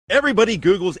Everybody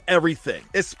Googles everything,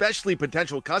 especially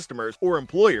potential customers or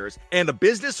employers, and a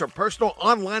business or personal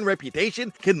online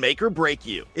reputation can make or break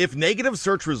you. If negative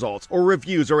search results or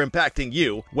reviews are impacting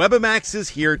you, Webamax is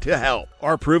here to help.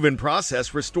 Our proven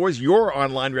process restores your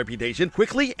online reputation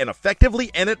quickly and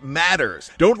effectively, and it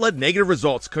matters. Don't let negative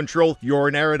results control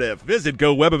your narrative. Visit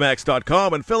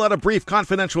GoWebamax.com and fill out a brief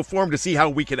confidential form to see how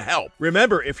we can help.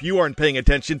 Remember, if you aren't paying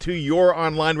attention to your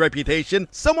online reputation,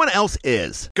 someone else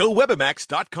is.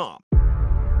 GoWebamax.com.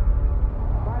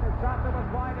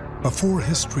 Before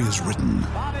history is written,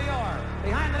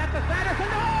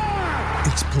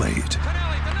 it's played.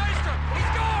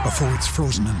 Before it's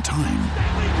frozen in time,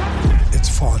 it's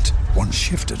fought one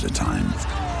shift at a time.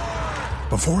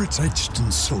 Before it's etched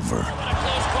in silver,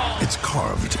 it's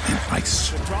carved in ice.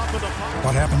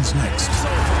 What happens next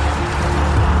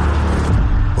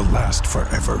will last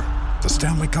forever. The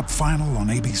Stanley Cup Final on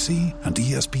ABC and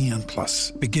ESPN Plus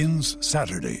begins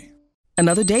Saturday.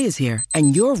 Another day is here,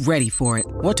 and you're ready for it.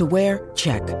 What to wear?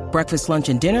 Check. Breakfast, lunch,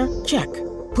 and dinner? Check.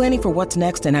 Planning for what's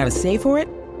next and how to save for it?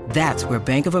 That's where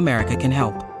Bank of America can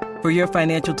help. For your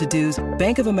financial to-dos,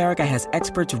 Bank of America has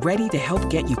experts ready to help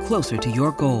get you closer to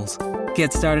your goals.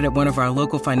 Get started at one of our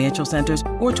local financial centers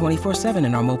or 24/7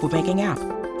 in our mobile banking app.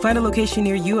 Find a location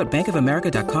near you at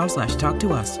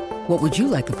bankofamerica.com/talktous. What would you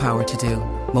like the power to do?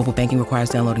 Mobile banking requires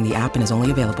downloading the app and is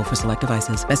only available for select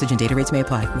devices. Message and data rates may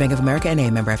apply. Bank of America N.A.,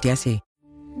 member FDIC.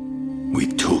 We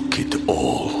took it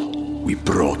all. We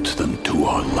brought them to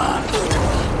our land.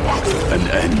 An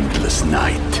endless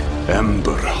night,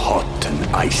 ember hot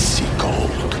and icy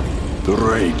cold. The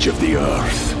rage of the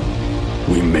earth.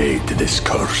 We made this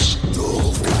curse.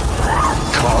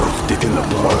 Carved it in the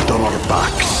blood on our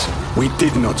backs. We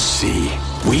did not see.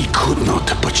 We could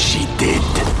not, but she did.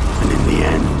 And in the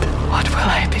end... What will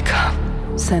I become?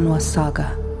 Senua's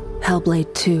Saga.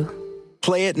 Hellblade 2.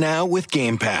 Play it now with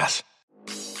Game Pass.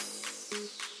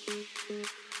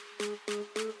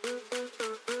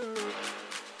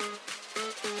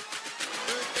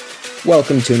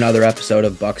 Welcome to another episode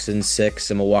of Bucks and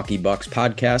Six, a Milwaukee Bucks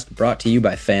podcast brought to you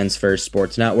by Fans First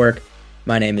Sports Network.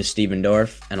 My name is Steven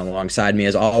Dorff, and alongside me,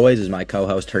 as always, is my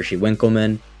co-host Hershey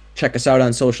Winkleman. Check us out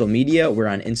on social media. We're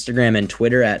on Instagram and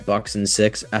Twitter at Bucks and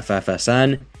Six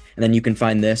FFSN, and then you can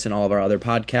find this and all of our other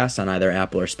podcasts on either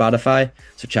Apple or Spotify,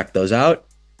 so check those out.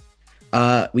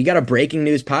 We got a breaking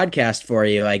news podcast for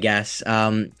you, I guess,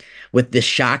 with the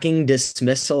shocking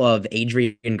dismissal of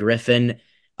Adrian Griffin,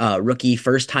 rookie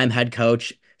first-time head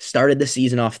coach, started the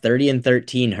season off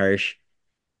 30-13, Hirsch,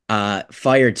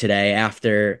 fired today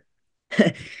after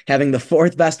having the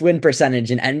fourth best win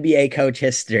percentage in NBA coach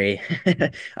history.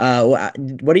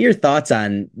 What are your thoughts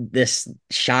on this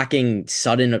shocking,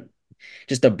 sudden,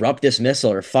 just abrupt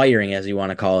dismissal or firing, as you want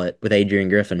to call it, with Adrian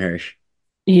Griffin, Hirsch?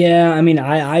 Yeah, I mean,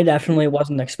 I definitely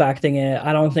wasn't expecting it.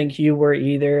 I don't think you were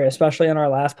either, especially on our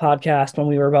last podcast when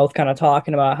we were both kind of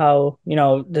talking about how, you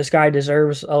know, this guy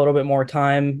deserves a little bit more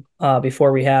time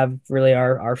before we have really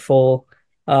our full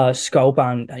scope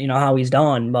on, you know, how he's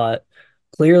done. But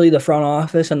clearly the front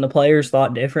office and the players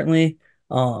thought differently.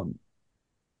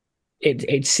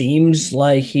 It seems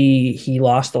like he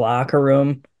lost the locker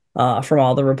room from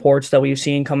all the reports that we've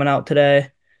seen coming out today.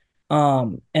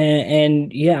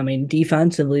 And yeah, I mean,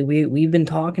 defensively, we've been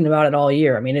talking about it all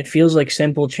year. I mean, it feels like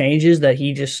simple changes that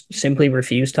he just simply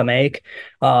refused to make.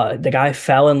 The guy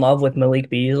fell in love with Malik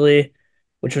Beasley,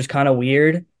 which was kind of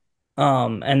weird.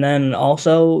 And then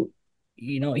also,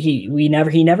 you know, he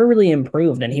never really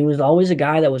improved, and he was always a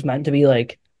guy that was meant to be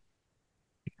like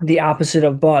the opposite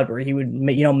of Bud, where he would,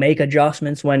 you know, make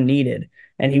adjustments when needed.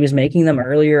 And he was making them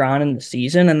earlier on in the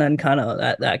season, and then kind of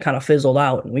that kind of fizzled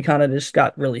out, and we kind of just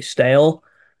got really stale.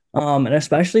 And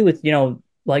especially with, you know,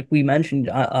 like we mentioned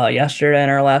yesterday in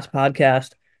our last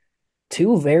podcast,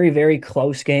 two very, very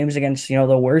close games against, you know,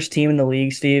 the worst team in the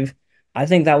league, Steve. I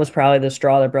think that was probably the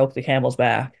straw that broke the camel's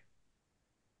back.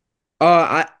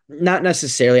 Not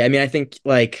necessarily. I mean, I think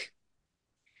like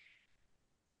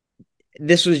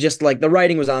this was just like the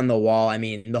writing was on the wall. I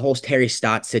mean, the whole Terry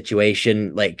Stotts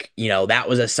situation, like, you know, that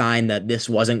was a sign that this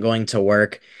wasn't going to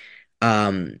work.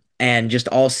 And just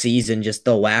all season, just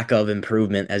the lack of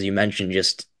improvement, as you mentioned,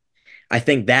 just I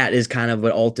think that is kind of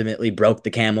what ultimately broke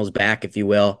the camel's back, if you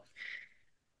will.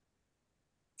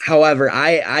 However,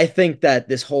 I think that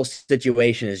this whole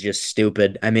situation is just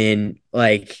stupid. I mean,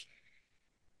 like,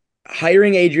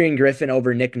 hiring Adrian Griffin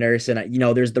over Nick Nurse, and, you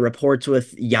know, there's the reports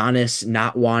with Giannis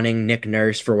not wanting Nick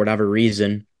Nurse for whatever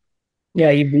reason.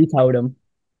 Yeah, he vetoed him.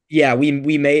 Yeah, we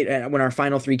made, when our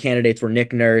final three candidates were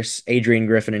Nick Nurse, Adrian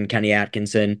Griffin, and Kenny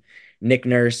Atkinson. Nick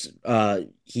Nurse,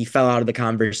 he fell out of the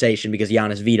conversation because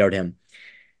Giannis vetoed him.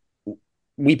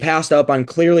 we passed up on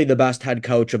clearly the best head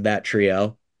coach of that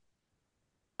trio.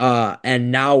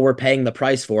 And now we're paying the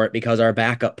price for it because our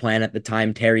backup plan at the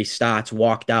time, Terry Stotts,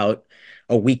 walked out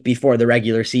a week before the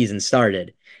regular season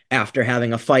started after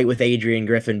having a fight with Adrian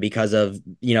Griffin because of,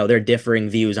 their differing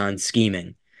views on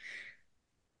scheming.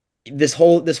 This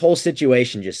whole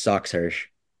situation just sucks, Hirsch.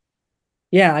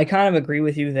 Yeah, I kind of agree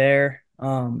with you there.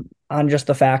 On just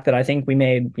the fact that I think we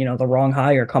made, the wrong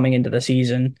hire coming into the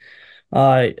season.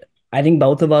 Uh, I think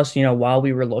both of us, while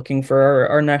we were looking for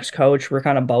our next coach, we're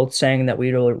kind of both saying that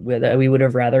we would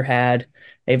have rather had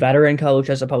a veteran coach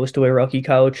as opposed to a rookie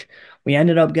coach. We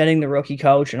ended up getting the rookie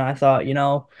coach, and I thought,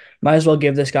 might as well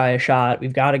give this guy a shot.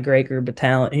 We've got a great group of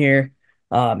talent here.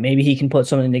 Maybe he can put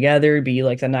something together, be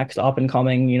like the next up and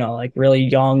coming, like really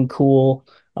young, cool,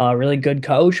 really good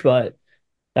coach. But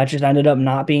that just ended up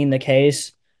not being the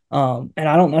case. And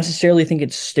I don't necessarily think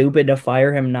it's stupid to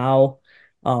fire him now.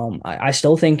 I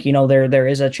still think, there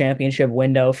is a championship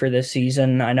window for this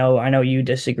season. I know you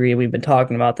disagree. We've been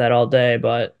talking about that all day,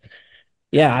 but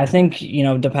yeah, I think,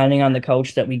 depending on the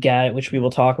coach that we get, which we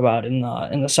will talk about in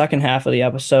the second half of the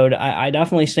episode, I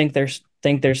definitely think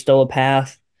there's still a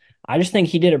path. I just think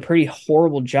he did a pretty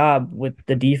horrible job with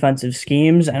the defensive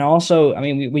schemes. And also, I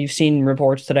mean, we've seen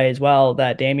reports today as well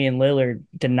that Damian Lillard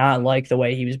did not like the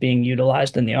way he was being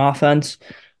utilized in the offense,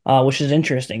 which is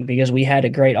interesting because we had a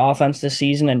great offense this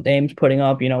season and Dame's putting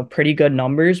up, pretty good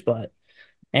numbers,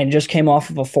 and just came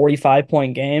off of a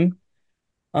 45-point game.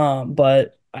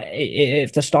 But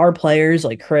if the star players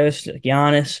like Chris, like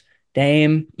Giannis,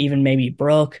 Dame, even maybe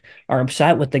Brooke are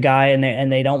upset with the guy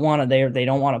and they don't want to they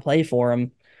don't want to play for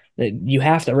him, that you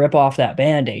have to rip off that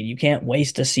band-aid. You can't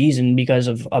waste a season because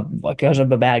of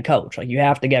a bad coach. Like you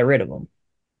have to get rid of him.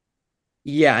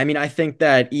 Yeah, I mean, I think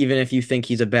that even if you think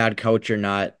he's a bad coach or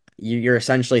not, you're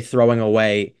essentially throwing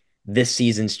away this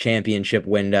season's championship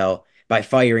window by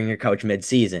firing your coach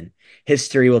mid-season.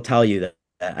 History will tell you that.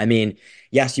 I mean,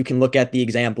 yes, you can look at the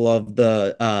example of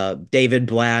the David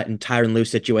Blatt and Tyronn Lue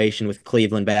situation with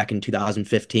Cleveland back in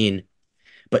 2015.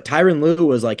 But Tyronn Lue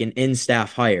was like an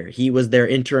in-staff hire. He was their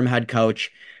interim head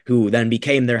coach who then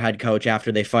became their head coach after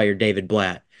they fired David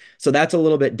Blatt. So that's a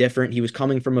little bit different. He was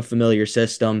coming from a familiar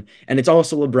system, and it's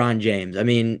also LeBron James. I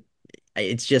mean,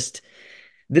 it's just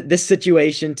this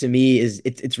situation to me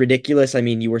it's ridiculous. I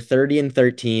mean, you were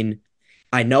 30-13.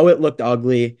 I know it looked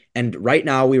ugly, and right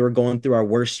now we were going through our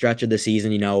worst stretch of the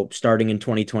season, starting in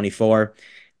 2024.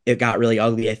 It got really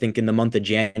ugly. I think in the month of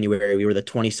January, we were the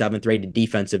 27th rated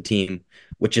defensive team,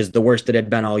 which is the worst it had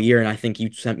been all year. And I think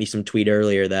you sent me some tweet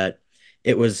earlier that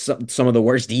it was some of the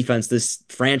worst defense this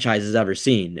franchise has ever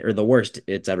seen, or the worst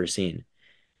it's ever seen.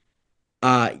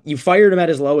 You fired him at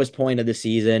his lowest point of the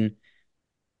season.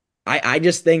 I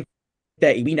just think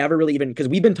that we never really even, because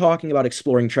we've been talking about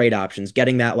exploring trade options,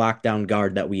 getting that lockdown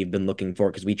guard that we've been looking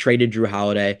for because we traded Drew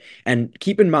Holiday. And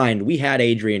keep in mind, we had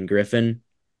Adrian Griffin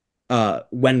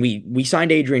when we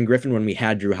signed Adrian Griffin when we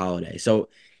had Drew Holiday. So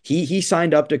he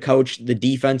signed up to coach the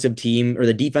defensive team or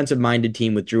the defensive minded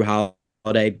team with Drew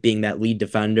Holiday being that lead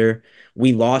defender.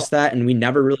 We lost that and we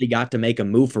never really got to make a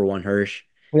move for one, Hirsch.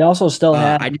 We also still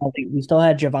had I we still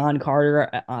had Javon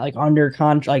Carter like under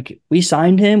contract. Like we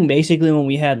signed him basically when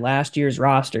we had last year's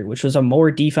roster, which was a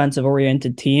more defensive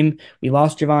oriented team. We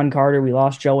lost Javon Carter, we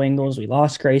lost Joe Ingles, we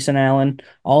lost Grayson Allen.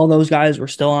 All those guys were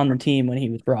still on the team when he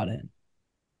was brought in.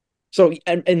 So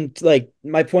and like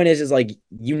my point is like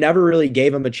you never really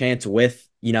gave him a chance with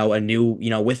a new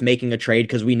with making a trade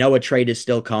because we know a trade is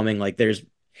still coming. Like there's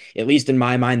at least in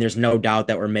my mind there's no doubt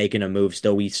that we're making a move.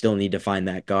 Still, we still need to find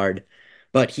that guard,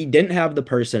 but he didn't have the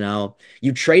personnel.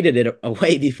 You traded it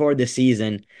away before the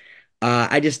season.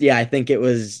 I think it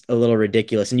was a little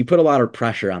ridiculous, and you put a lot of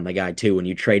pressure on the guy too when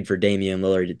you trade for Damian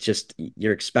Lillard. It's just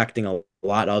you're expecting a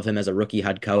lot of him as a rookie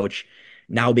head coach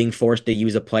now being forced to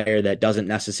use a player that doesn't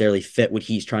necessarily fit what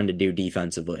he's trying to do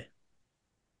defensively.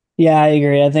 Yeah, I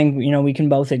agree. I think, we can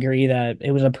both agree that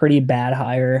it was a pretty bad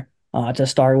hire to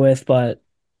start with, but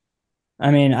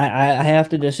I mean, I have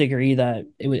to disagree that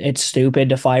it's stupid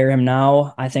to fire him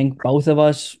now. I think both of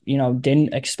us,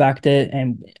 didn't expect it,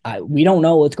 and we don't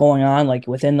know what's going on like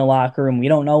within the locker room. We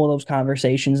don't know those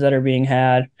conversations that are being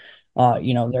had.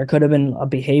 There could have been a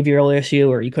behavioral issue,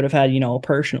 or you could have had,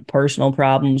 personal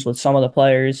problems with some of the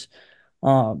players.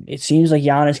 It seems like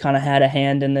Giannis kind of had a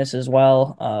hand in this as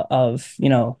well, of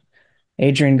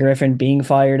Adrian Griffin being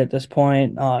fired at this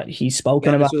point. He's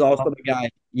spoken Giannis about. was also the guy.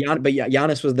 But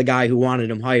Giannis was the guy who wanted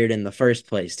him hired in the first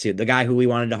place too. The guy who we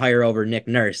wanted to hire over Nick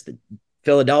Nurse.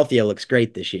 Philadelphia looks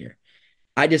great this year.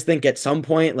 I just think at some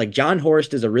point, like John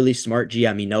Horst is a really smart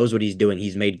GM. He knows what he's doing.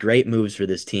 He's made great moves for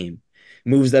this team,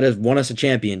 moves that have won us a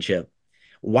championship.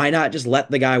 why not just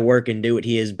let the guy work and do what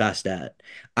he is best at?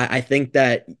 I think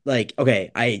that, like,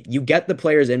 okay, you get the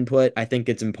player's input. I think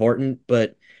it's important,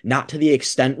 but not to the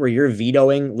extent where you're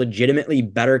vetoing legitimately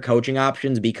better coaching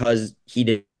options because he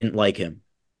didn't like him.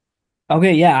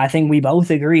 Okay, yeah, I think we both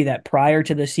agree that prior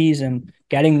to the season,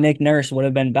 getting Nick Nurse would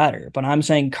have been better. But I'm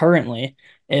saying currently,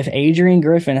 if Adrian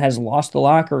Griffin has lost the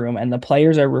locker room and the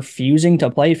players are refusing to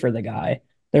play for the guy,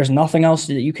 there's nothing else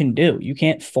that you can do. You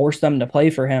can't force them to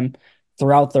play for him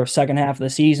throughout the second half of the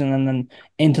season and then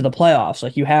into the playoffs.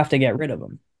 Like, you have to get rid of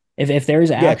him. If there's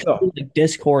Yeah, actually like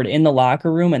discord in the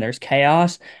locker room and there's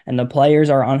chaos and the players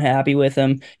are unhappy with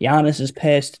him, Giannis is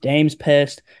pissed, Dame's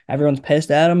pissed, everyone's pissed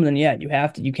at him, then yeah, you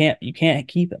can't keep him. You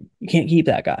can't keep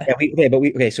that guy.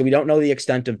 yeah, so we don't know the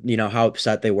extent of how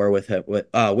upset they were with him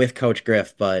with Coach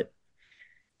Griff, but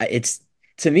it's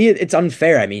to me it's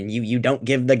unfair. I mean, you don't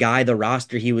give the guy the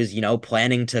roster he was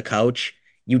planning to coach.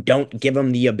 You don't give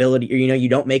him the ability, or you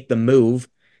don't make the move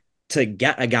to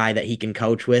get a guy that he can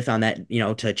coach with on that,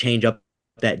 to change up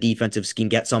that defensive scheme,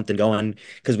 get something going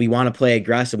because we want to play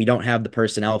aggressive. We don't have the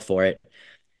personnel for it.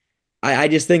 I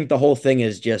just think the whole thing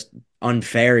is just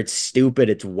unfair. It's stupid.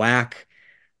 It's whack.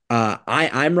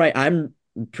 I'm right. I'm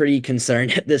pretty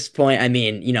concerned at this point. I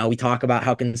mean, we talk about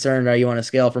how concerned are you on a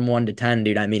scale from 1 to 10,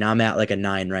 dude. I mean, I'm at like a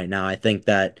 9 right now. I think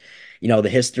that, the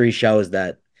history shows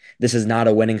that this is not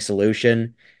a winning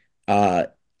solution.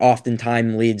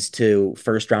 Oftentimes leads to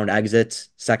first round exits,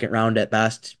 second round at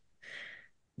best.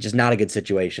 Just not a good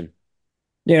situation.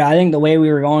 Dude, I think the way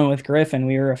we were going with Griffin,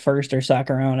 we were a first or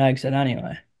second round exit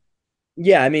anyway.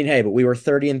 Yeah, I mean, hey, but we were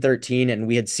 30-13 and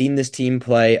we had seen this team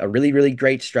play a really, really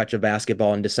great stretch of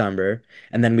basketball in December.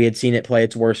 And then we had seen it play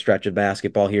its worst stretch of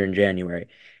basketball here in January.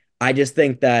 I just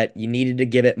think that you needed to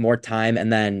give it more time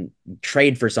and then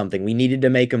trade for something. We needed to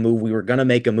make a move. We were going to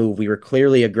make a move. We were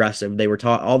clearly aggressive. They were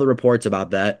taught all the reports about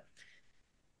that.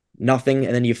 Nothing.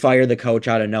 And then you fire the coach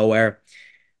out of nowhere.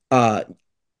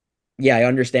 Yeah, I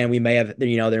understand we may have,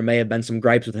 there may have been some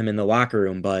gripes with him in the locker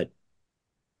room, but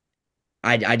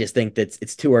I just think that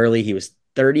it's too early. He was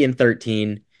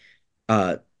 30-13,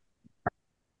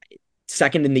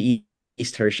 second in the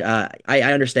East, Hirsch. I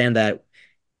understand that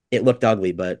it looked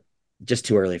ugly, but just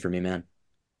too early for me, man.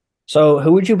 So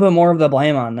who would you put more of the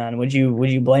blame on then? Would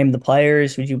you blame the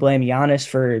players? Would you blame Giannis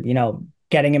for,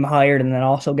 getting him hired and then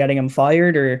also getting him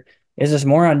fired? Or is this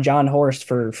more on John Horst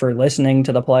for listening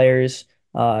to the players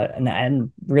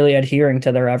and really adhering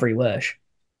to their every wish?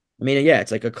 I mean, yeah,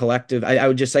 it's like a collective. I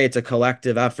would just say it's a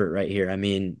collective effort right here. I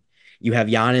mean, you have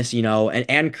Giannis,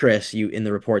 and Chris, in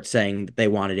the report saying that they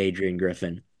wanted Adrian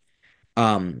Griffin.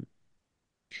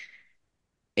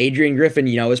 Adrian Griffin,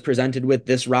 is presented with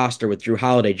this roster with Drew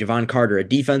Holiday, Javon Carter, a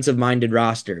defensive-minded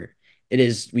roster.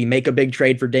 We make a big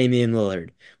trade for Damian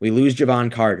Lillard. We lose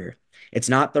Javon Carter. It's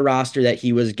not the roster that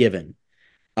he was given.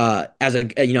 As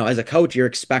a coach, you're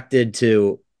expected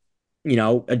to,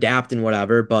 adapt and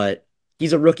whatever, but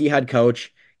he's a rookie head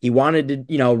coach. He wanted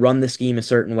to, run the scheme a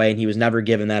certain way, and he was never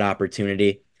given that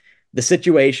opportunity. The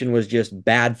situation was just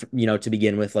bad, to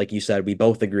begin with. Like you said, we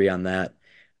both agree on that.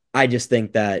 I just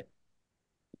think that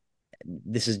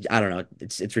this is, I don't know,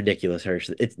 it's ridiculous, Hirsch.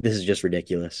 This is just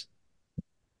ridiculous.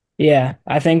 Yeah,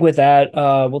 I think with that,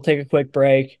 we'll take a quick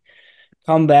break,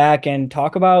 come back and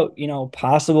talk about,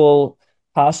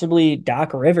 possibly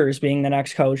Doc Rivers being the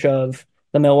next coach of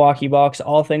the Milwaukee Bucks.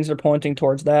 All things are pointing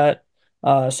towards that.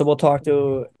 So we'll talk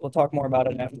more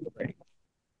about it after the break.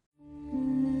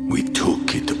 We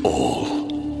took it all.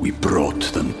 We brought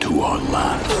them to our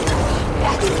land.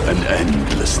 An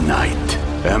endless night,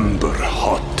 ember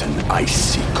hot and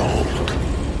icy cold.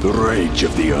 The rage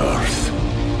of the earth.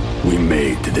 We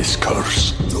made this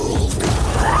curse.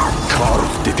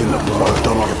 Carved it in the blood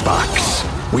on our backs.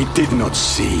 We did not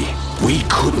see. We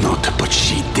could not, but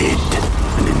she did.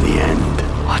 And in the end...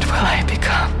 What will I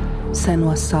become?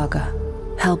 Senua's Saga.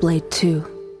 Hellblade 2.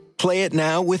 Play it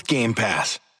now with Game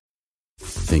Pass.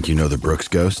 Think you know the Brooks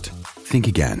Ghost? Think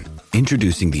again.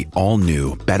 Introducing the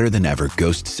all-new, better-than-ever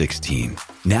Ghost 16.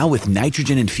 Now with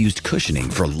nitrogen-infused cushioning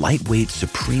for lightweight,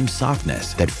 supreme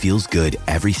softness that feels good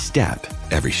every step,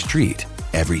 every street,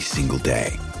 every single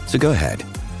day. So go ahead,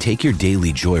 take your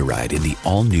daily joyride in the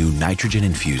all-new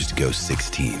nitrogen-infused Ghost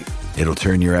 16. It'll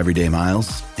turn your everyday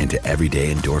miles into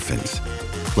everyday endorphins.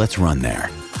 Let's run there.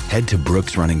 Head to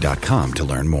brooksrunning.com to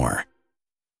learn more.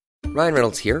 Ryan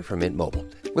Reynolds here from Mint Mobile.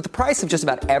 With the price of just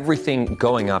about everything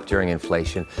going up during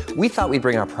inflation, we thought we'd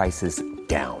bring our prices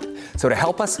down. So to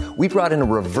help us, we brought in a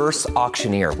reverse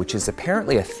auctioneer, which is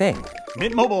apparently a thing.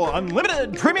 Mint Mobile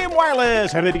Unlimited Premium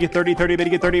Wireless. How to get 30, 30, bit to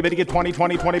get 30, bit to get 20,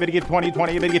 20, 20, bit to get 20,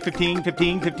 20, bit to get 15,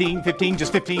 15, 15, 15,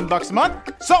 just $15 a month?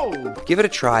 Sold! Give it a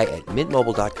try at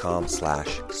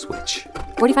mintmobile.com/switch.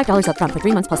 $45 up front for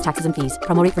 3 months plus taxes and fees.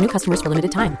 Promo rate for new customers for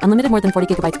limited time. Unlimited more than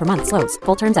 40 gigabytes per month. Slows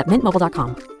full terms at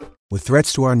mintmobile.com. With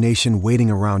threats to our nation waiting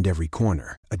around every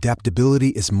corner,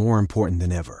 adaptability is more important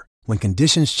than ever. When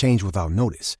conditions change without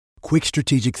notice, quick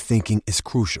strategic thinking is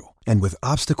crucial. And with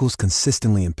obstacles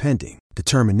consistently impending,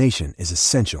 determination is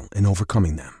essential in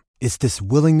overcoming them. It's this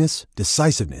willingness,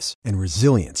 decisiveness, and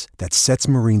resilience that sets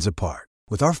Marines apart.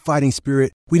 With our fighting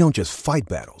spirit, we don't just fight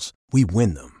battles, we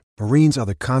win them. Marines are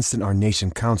the constant our nation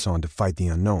counts on to fight the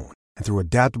unknown. And through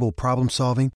adaptable problem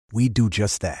solving, we do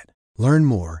just that. Learn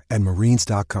more at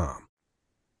marines.com.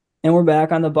 And we're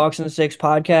back on the Bucks and Six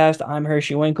podcast. I'm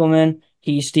Hershey Winkleman.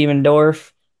 He's Steven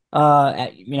Dorff.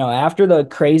 After the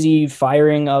crazy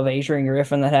firing of Adrian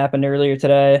Griffin that happened earlier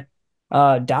today,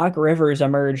 Doc Rivers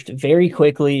emerged very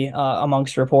quickly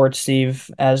amongst reports, Steve,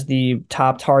 as the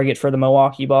top target for the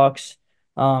Milwaukee Bucks.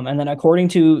 And then according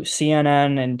to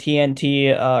CNN and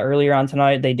TNT earlier on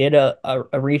tonight, they did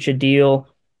reach a deal.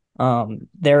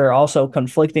 There are also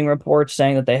conflicting reports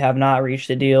saying that they have not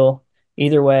reached a deal.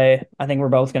 Either way, I think we're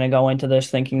both going to go into this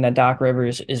thinking that Doc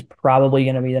Rivers is probably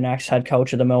going to be the next head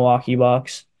coach of the Milwaukee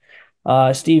Bucks.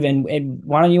 Steven,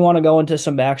 why don't you want to go into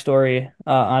some backstory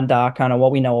on Doc, kind of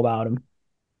what we know about him?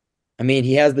 I mean,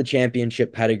 he has the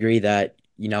championship pedigree that,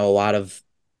 in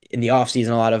the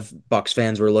offseason, a lot of Bucks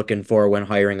fans were looking for when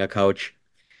hiring a coach.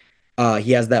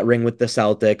 He has that ring with the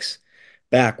Celtics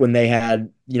back when they had,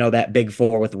 that big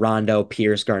four with Rondo,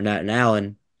 Pierce, Garnett, and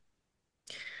Allen.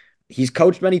 He's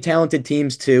coached many talented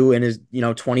teams too in his,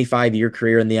 25-year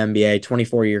career in the NBA,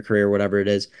 24-year career, whatever it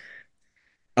is.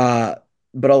 But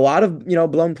a lot of,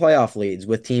 blown playoff leads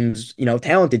with teams,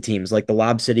 talented teams like the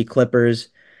Lob City Clippers,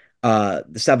 the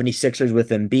 76ers with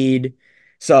Embiid.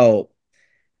 So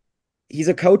he's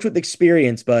a coach with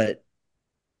experience, but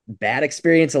bad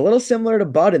experience, a little similar to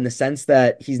Bud in the sense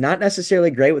that he's not necessarily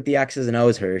great with the X's and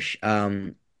O's, Hirsch.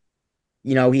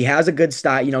 He has a good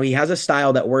style. He has a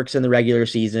style that works in the regular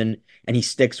season, and he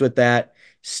sticks with that.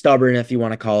 Stubborn, if you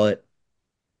want to call it.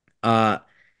 To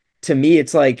me,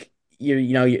 it's like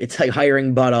it's like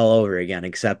hiring Bud all over again,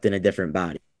 except in a different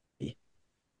body.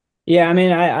 Yeah, I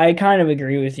mean, I kind of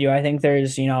agree with you. I think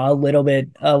there's a little bit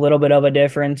of a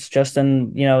difference just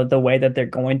in the way that they're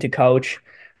going to coach.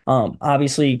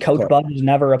 Obviously, Coach Bud was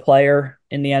never a player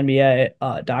in the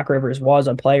NBA. Doc Rivers was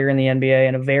a player in the NBA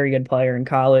and a very good player in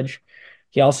college.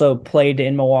 He also played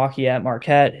in Milwaukee at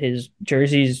Marquette. His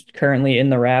jersey's currently in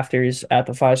the rafters at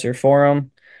the Fiserv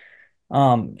Forum.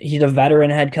 He's a veteran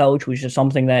head coach, which is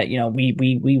something that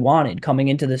we wanted coming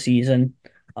into the season.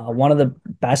 One of the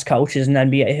best coaches in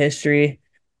NBA history.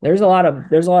 There's a lot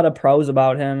of pros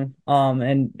about him.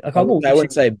 And a couple. I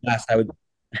wouldn't say best. I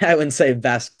wouldn't say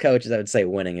best coaches. I would say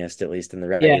winningest, at least in the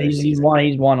regular season. He's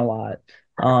won a lot.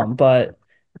 But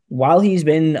while he's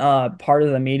been part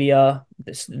of the media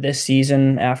this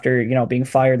season after being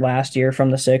fired last year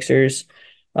from the Sixers,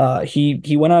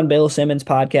 he went on Bill Simmons'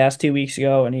 podcast 2 weeks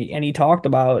ago and he talked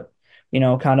about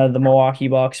kind of the Milwaukee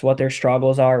Bucks, what their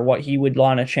struggles are, what he would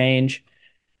want to change.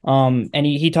 And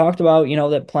he talked about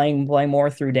that playing more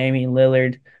through Damian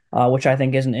Lillard, which I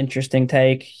think is an interesting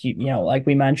take. Like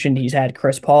we mentioned, he's had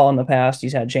Chris Paul in the past,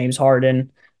 he's had James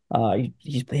Harden,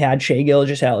 he's had Shai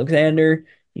Gilgeous-Alexander,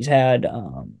 he's had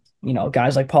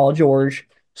guys like Paul George.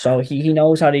 So he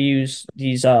knows how to use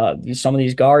some of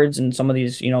these guards and some of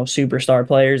these superstar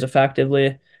players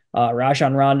effectively.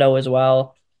 Rajon Rondo as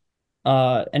well.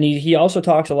 And he also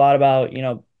talks a lot about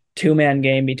two-man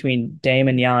game between Dame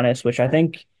and Giannis, which I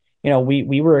think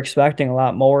we were expecting a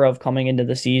lot more of coming into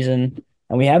the season,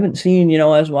 and we haven't seen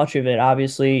as much of it.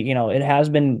 Obviously, it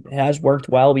has worked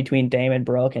well between Dame and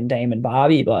Brooke and Dame and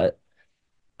Bobby, but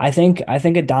I think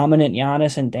a dominant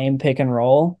Giannis and Dame pick and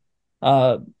roll,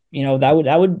 that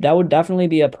would definitely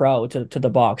be a pro to the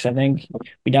Bucks. I think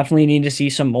we definitely need to see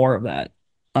some more of that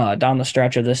down the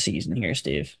stretch of this season here,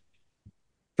 Steve.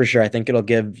 For sure. I think it'll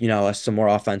give, us some more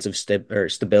offensive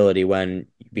stability when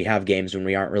we have games when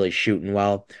we aren't really shooting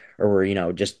well or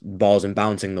we're, just balls and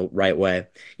bouncing the right way.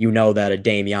 That a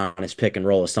Dame Giannis pick and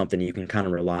roll is something you can kind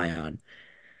of rely on.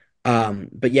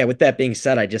 But yeah, with that being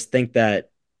said, I just think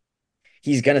that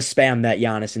he's going to spam that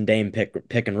Giannis and Dame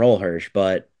pick and roll, Hirsch,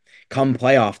 but come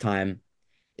playoff time,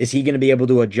 is he going to be able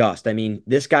to adjust? I mean,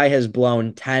 this guy has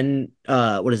blown 10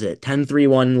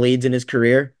 3-1 leads in his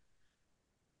career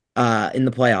in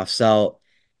the playoffs. So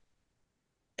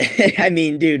I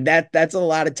mean, dude, that's a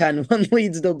lot of 10-1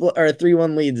 leads or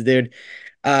 3-1 leads, dude.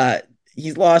 Uh,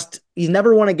 he's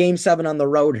never won a game seven on the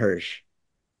road, Hirsch.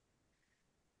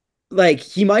 Like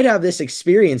he might have this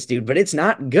experience, dude, but it's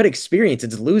not good experience.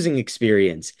 It's losing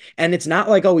experience. And it's not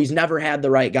like, oh, he's never had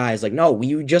the right guys. Like, no,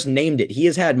 you just named it. He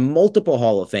has had multiple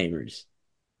Hall of Famers.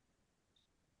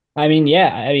 I mean,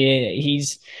 yeah, I mean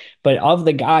but of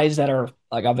the guys that are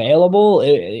like available,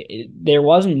 there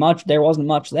wasn't much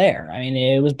there. I mean,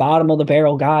 it was bottom of the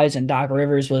barrel guys, and Doc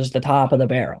Rivers was the top of the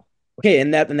barrel. Okay,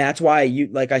 and that's why you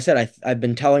like I said, I've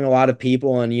been telling a lot of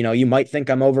people, and you might think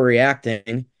I'm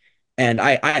overreacting, and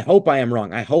I hope I am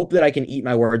wrong. I hope that I can eat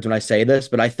my words when I say this,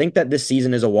 but I think that this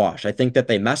season is a wash. I think that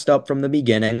they messed up from the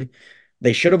beginning.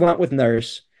 They should have went with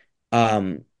Nurse.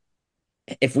 Um,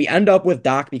 if we end up with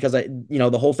Doc, because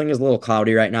the whole thing is a little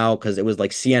cloudy right now because it was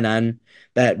like CNN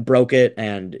that broke it,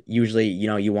 and usually,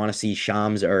 you want to see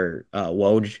Shams or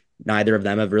Woj. Neither of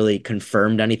them have really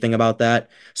confirmed anything about that.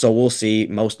 So we'll see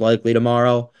most likely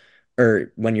tomorrow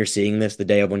or when you're seeing this, the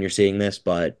day of when you're seeing this.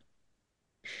 But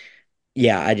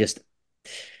yeah, I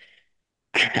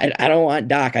don't want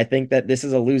Doc. I think that this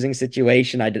is a losing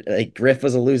situation. Like Griff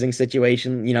was a losing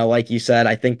situation. Like you said,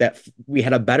 I think that we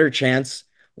had a better chance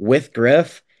with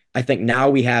Griff. I think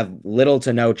now we have little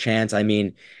to no chance. I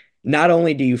mean, not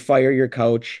only do you fire your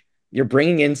coach, you're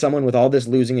bringing in someone with all this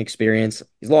losing experience.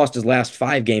 He's lost his last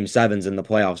 5 game 7s in the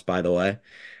playoffs, by the way.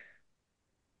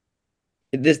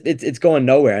 It's going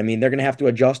nowhere. I mean, they're going to have to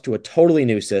adjust to a totally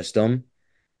new system,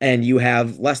 and you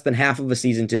have less than half of a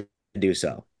season to do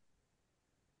so.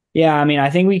 Yeah, I mean, I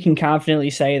think we can confidently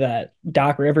say that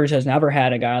Doc Rivers has never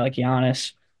had a guy like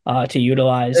Giannis to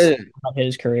utilize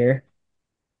his career.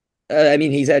 I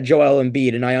mean, he's had Joel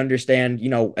Embiid, and I understand,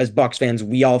 as Bucks fans,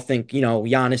 we all think,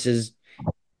 Giannis is,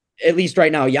 at least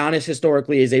right now, Giannis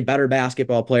historically is a better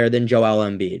basketball player than Joel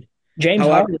Embiid.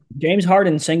 However, James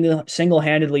Harden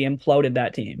single-handedly imploded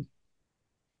that team.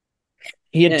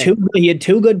 He had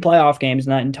two good playoff games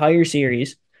in that entire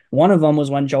series. One of them was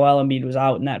when Joel Embiid was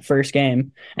out in that first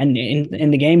game, and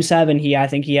in the game 7, I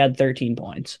think he had 13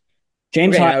 points.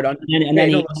 James Harden, and then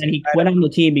he quit on the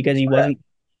team because he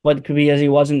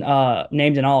wasn't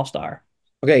named an All-Star.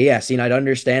 Okay, yeah. See, and I'd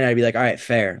understand. I'd be like, all right,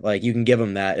 fair. Like you can give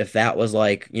him that if that was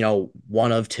like,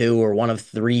 one of 2 or one of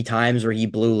 3 times where he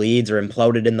blew leads or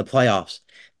imploded in the playoffs.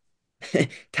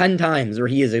 10 times where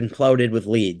he has imploded with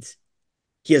leads.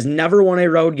 He has never won a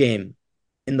road game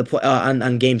in the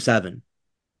on game 7.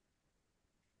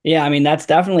 Yeah, I mean that's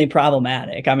definitely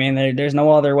problematic. I mean there's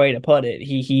no other way to put it.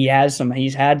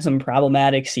 He's had some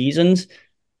problematic seasons,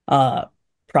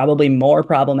 probably more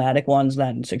problematic ones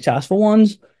than successful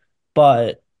ones,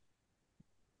 but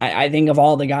I think of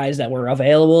all the guys that were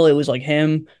available, it was like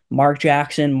him, Mark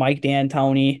Jackson, Mike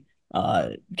D'Antoni,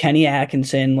 Kenny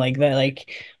Atkinson, like that.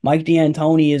 Like Mike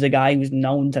D'Antoni is a guy who's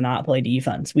known to not play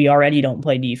defense. We already don't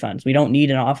play defense. We don't need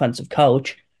an offensive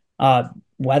coach.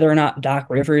 Whether or not Doc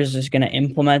Rivers is going to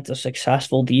implement a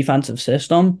successful defensive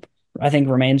system, I think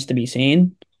remains to be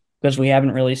seen because we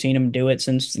haven't really seen him do it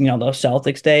since those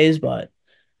Celtics days. But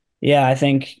yeah, I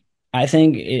think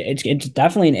it's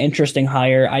definitely an interesting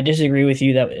hire. I disagree with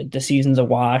you that the season's a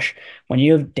wash. When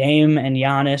you have Dame and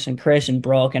Giannis and Chris and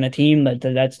Brooke and a team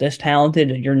that's this talented,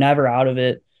 you're never out of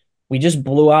it. We just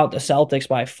blew out the Celtics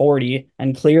by 40,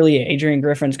 and clearly Adrian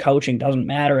Griffin's coaching doesn't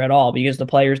matter at all because the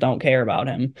players don't care about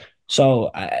him.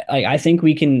 So I think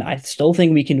we can. I still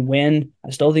think we can win.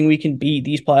 I still think we can beat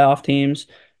these playoff teams.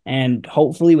 And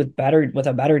hopefully with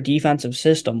a better defensive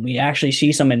system, we actually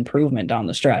see some improvement down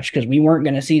the stretch because we weren't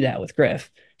going to see that with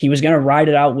Griff. He was going to ride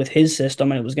it out with his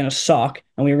system and it was going to suck.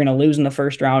 And we were going to lose in the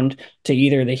first round to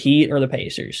either the Heat or the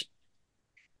Pacers.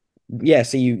 Yeah.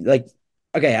 So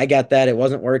okay, I got that. It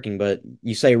wasn't working, but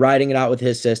you say riding it out with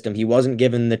his system. He wasn't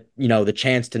given the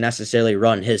chance to necessarily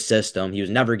run his system. He was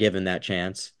never given that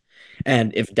chance.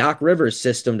 And if Doc Rivers'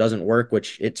 system doesn't work,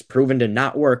 which it's proven to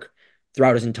not work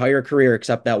throughout his entire career,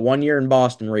 except that 1 year in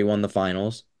Boston where he won the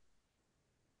finals,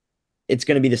 it's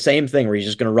going to be the same thing where he's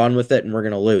just going to run with it and we're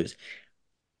going to lose.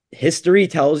 History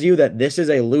tells you that this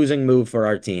is a losing move for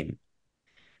our team.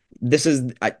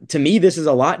 To me, this is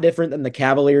a lot different than the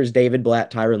Cavaliers, David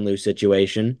Blatt, Tyronn Lue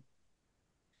situation.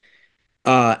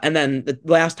 And then the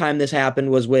last time this happened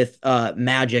was with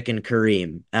Magic and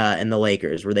Kareem and the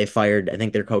Lakers, where they fired, I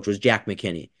think their coach was Jack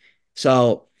McKinney.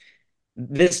 So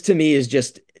this to me is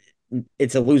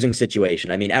it's a losing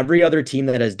situation. I mean, every other team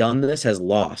that has done this has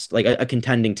lost. Like a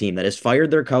contending team that has fired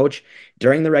their coach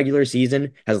during the regular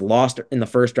season has lost in the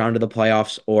first round of the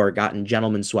playoffs or gotten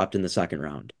gentlemen swept in the second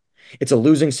round. It's a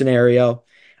losing scenario.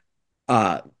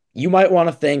 You might want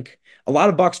to think a lot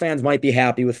of Bucks fans might be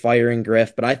happy with firing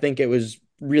Griff, but I think it was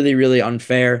really, really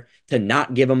unfair to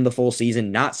not give him the full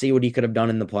season, not see what he could have done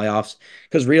in the playoffs,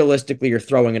 because realistically, you're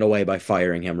throwing it away by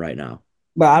firing him right now.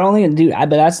 But I don't think, dude. But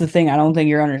that's the thing. I don't think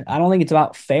you're under. I don't think it's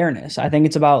about fairness. I think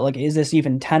it's about like, is this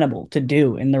even tenable to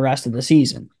do in the rest of the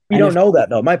season? We don't know that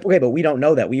though. Okay, but we don't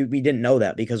know that. We didn't know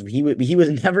that because he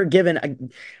was never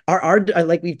given our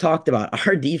like we've talked about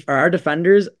our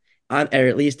defenders on, or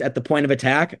at least at the point of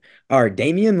attack, are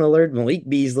Damian Lillard, Malik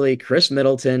Beasley, Chris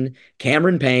Middleton,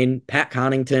 Cameron Payne, Pat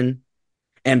Connaughton,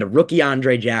 and a rookie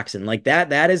Andre Jackson. Like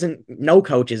that isn't, no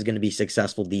coach is going to be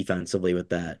successful defensively with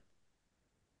that.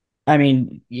 I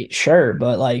mean, sure,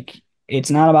 but like it's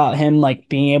not about him like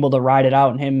being able to ride it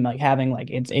out and him like having like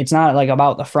it's not like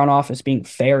about the front office being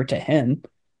fair to him.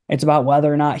 It's about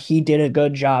whether or not he did a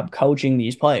good job coaching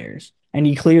these players, and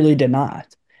he clearly did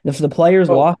not. If the players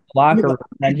lost the locker room,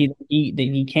 then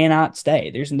he cannot stay.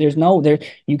 There's no there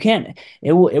you can't.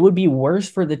 It would be worse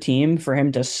for the team for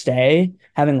him to stay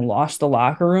having lost the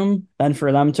locker room than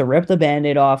for them to rip the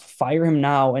Band-Aid off, fire him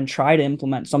now, and try to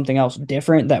implement something else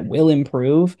different that will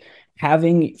improve.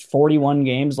 Having 41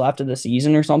 games left of the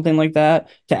season or something like that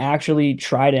to actually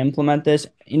try to implement this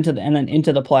into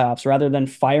the playoffs rather than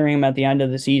firing him at the end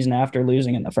of the season after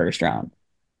losing in the first round.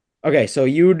 Okay, so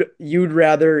you'd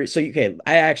rather, so okay,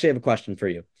 I actually have a question for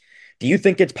you. Do you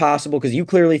think it's possible, because you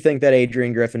clearly think that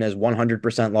Adrian Griffin has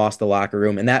 100% lost the locker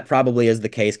room, and that probably is the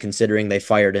case considering they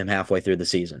fired him halfway through the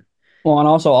season? Well, and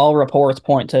also all reports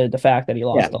point to the fact that he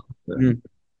lost the locker room.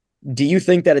 Do you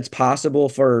think that it's possible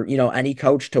for, any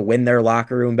coach to win their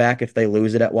locker room back if they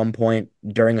lose it at one point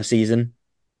during a season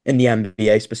in the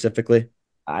NBA specifically?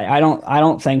 I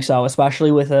don't think so,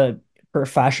 especially with a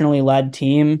professionally led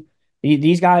team.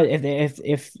 These guys,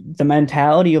 if the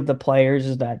mentality of the players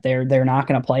is that they're not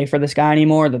going to play for this guy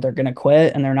anymore, that they're going to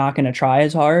quit and they're not going to try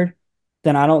as hard,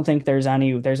 then I don't think there's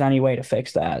any way to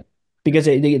fix that. Because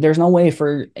there's no way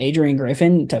for Adrian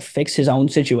Griffin to fix his own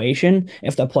situation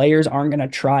if the players aren't going to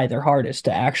try their hardest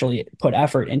to actually put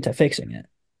effort into fixing it.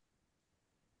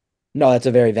 No, that's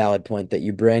a very valid point that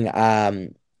you bring. Yeah,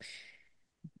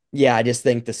 I just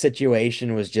think the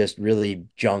situation was just really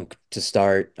junk to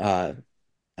start.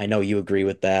 I know you agree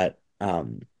with that.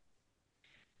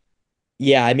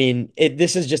 Yeah, I mean,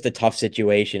 this is just a tough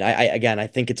situation. I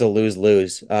think it's a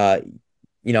lose-lose.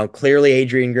 Clearly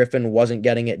Adrian Griffin wasn't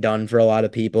getting it done for a lot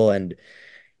of people, and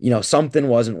something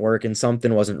wasn't working,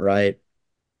 something wasn't right.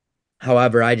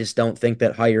 However, I just don't think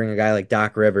that hiring a guy like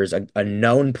Doc Rivers, a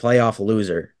known playoff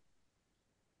loser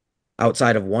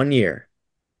outside of 1 year,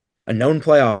 a known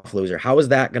playoff loser, how is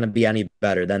that going to be any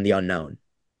better than the unknown?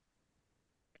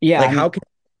 Yeah, how can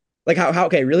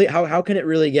it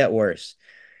really get worse?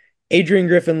 Adrian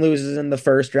Griffin loses in the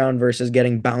first round versus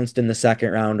getting bounced in the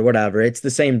second round or whatever. It's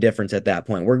the same difference at that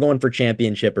point. We're going for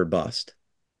championship or bust.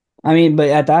 I mean, but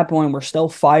at that point, we're still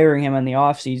firing him in the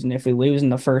offseason if we lose in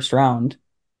the first round.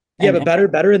 Yeah, but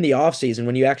better in the offseason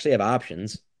when you actually have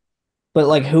options.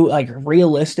 But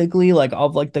realistically,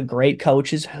 of the great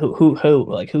coaches,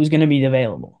 who's going to be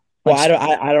available? Well,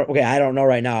 I don't know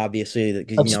right now, obviously.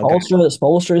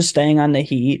 Spoelstra is staying on the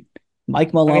Heat.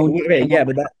 Mike Malone. Okay, yeah,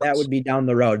 but that would be down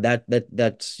the road.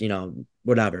 That's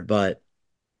whatever. But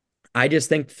I just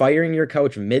think firing your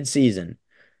coach mid-season,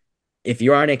 if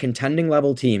you're on a contending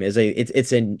level team,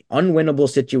 it's an unwinnable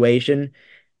situation.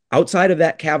 Outside of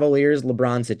that Cavaliers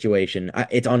LeBron situation,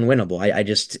 it's unwinnable.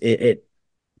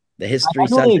 The history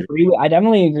says it. I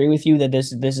definitely agree with you that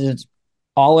this is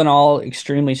all in all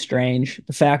extremely strange.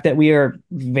 The fact that we are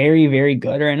very, very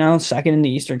good right now, second in the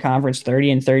Eastern Conference,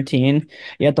 30-13,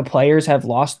 yet the players have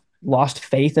lost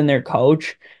faith in their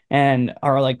coach and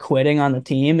are quitting on the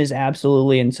team is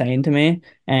absolutely insane to me.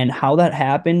 And how that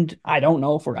happened, I don't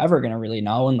know if we're ever going to really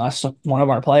know unless one of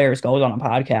our players goes on a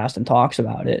podcast and talks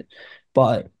about it.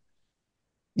 But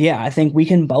yeah, I think we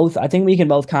can both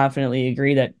confidently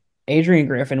agree that Adrian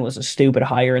Griffin was a stupid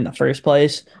hire in the first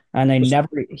place, and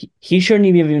he shouldn't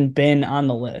have even been on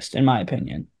the list, in my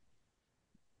opinion.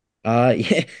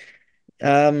 Yeah.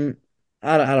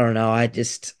 I don't know. I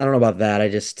don't know about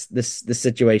that. This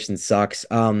situation sucks.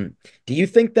 Do you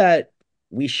think that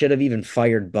we should have even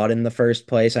fired Bud in the first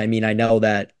place? I mean, I know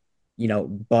that,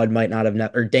 Bud might not have,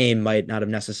 or Dame might not have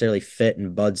necessarily fit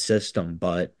in Bud's system,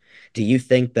 but do you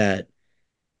think that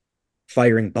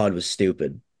firing Bud was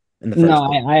stupid in the first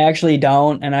place? No, I actually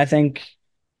don't. And I think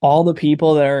all the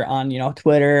people that are on,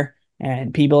 Twitter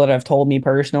and people that have told me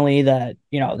personally that,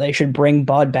 they should bring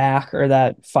Bud back or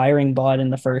that firing Bud in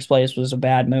the first place was a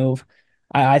bad move.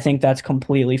 I think that's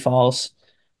completely false.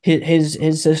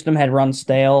 His system had run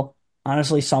stale.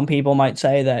 Honestly, some people might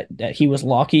say that he was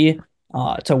lucky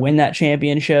to win that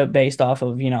championship based off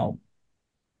of,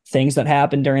 things that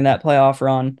happened during that playoff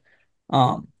run.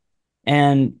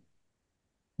 And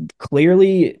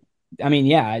clearly, I mean,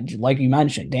 yeah, like you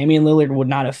mentioned, Damian Lillard would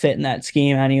not have fit in that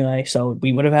scheme anyway. So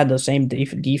we would have had those same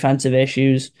defensive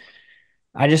issues.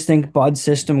 I just think Bud's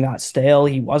system got stale.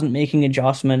 He wasn't making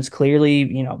adjustments. Clearly,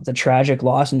 the tragic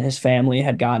loss in his family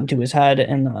had gotten to his head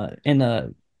in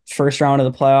the first round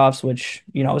of the playoffs, which,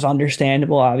 is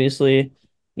understandable, obviously.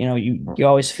 You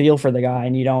always feel for the guy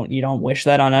and you don't wish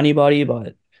that on anybody,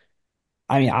 but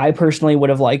I mean, I personally would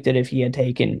have liked it if he had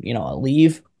taken, a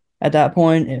leave at that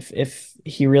point, if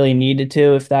he really needed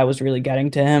to, if that was really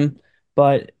getting to him.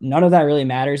 But none of that really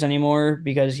matters anymore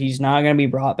because he's not going to be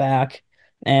brought back.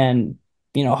 And,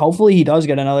 hopefully he does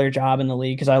get another job in the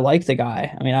league because I like the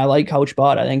guy. I mean, I like Coach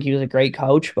Bud. I think he was a great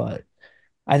coach, but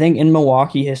I think in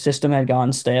Milwaukee, his system had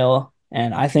gone stale.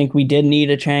 And I think we did need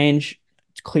a change.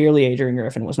 Clearly, Adrian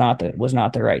Griffin was not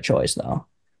the right choice, though.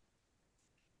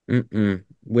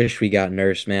 Wish we got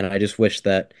Nurse, man. I just wish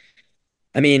that.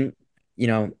 I mean,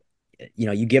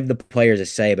 you give the players a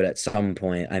say, but at some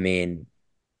point, I mean,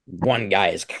 one guy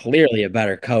is clearly a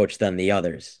better coach than the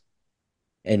others.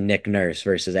 And Nick Nurse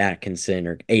versus Atkinson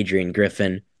or Adrian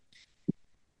Griffin.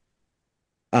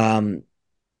 And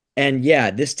yeah,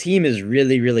 this team is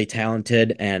really, really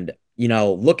talented. And,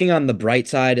 looking on the bright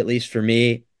side, at least for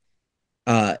me,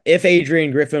 if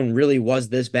Adrian Griffin really was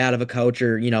this bad of a coach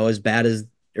or, as bad as,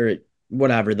 or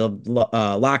whatever, the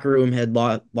locker room had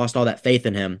lost all that faith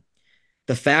in him.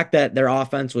 The fact that their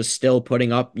offense was still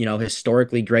putting up,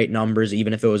 historically great numbers,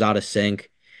 even if it was out of sync.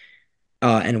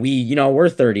 And we, we're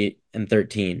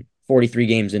 30-13, 43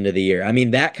 games into the year. I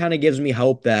mean, that kind of gives me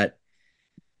hope that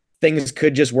things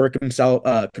could just work itself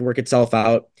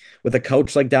out with a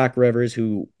coach like Doc Rivers,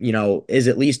 who, is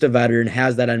at least a veteran,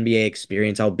 has that NBA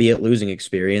experience, albeit losing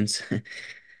experience.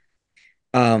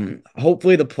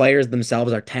 Hopefully the players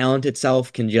themselves, our talent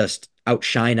itself, can just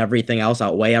outshine everything else,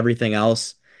 outweigh everything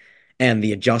else. And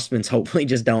the adjustments hopefully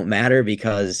just don't matter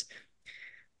because,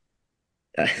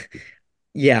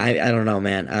 yeah, I don't know,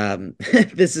 man. I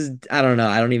don't know.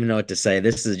 I don't even know what to say.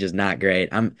 This is just not great.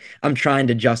 I'm trying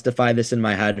to justify this in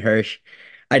my head, Hirsch.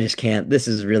 I just can't. This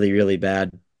is really, really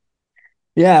bad.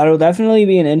 Yeah, it'll definitely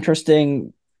be an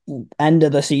interesting end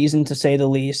of the season, to say the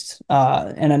least,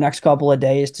 in the next couple of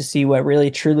days to see what really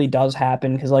truly does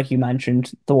happen. Because like you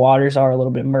mentioned, the waters are a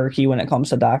little bit murky when it comes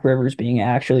to Doc Rivers being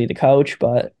actually the coach.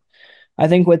 But I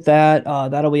think with that,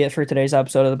 that'll be it for today's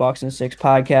episode of the Bucks and Six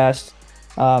podcast.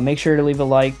 Make sure to leave a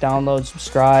like, download,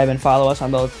 subscribe, and follow us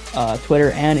on both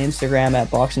Twitter and Instagram at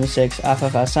Bucks and Six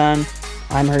FFSN.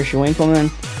 I'm Hershey Winkleman.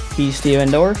 He's Steven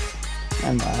Dorff.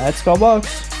 And let's go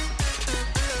Bucks.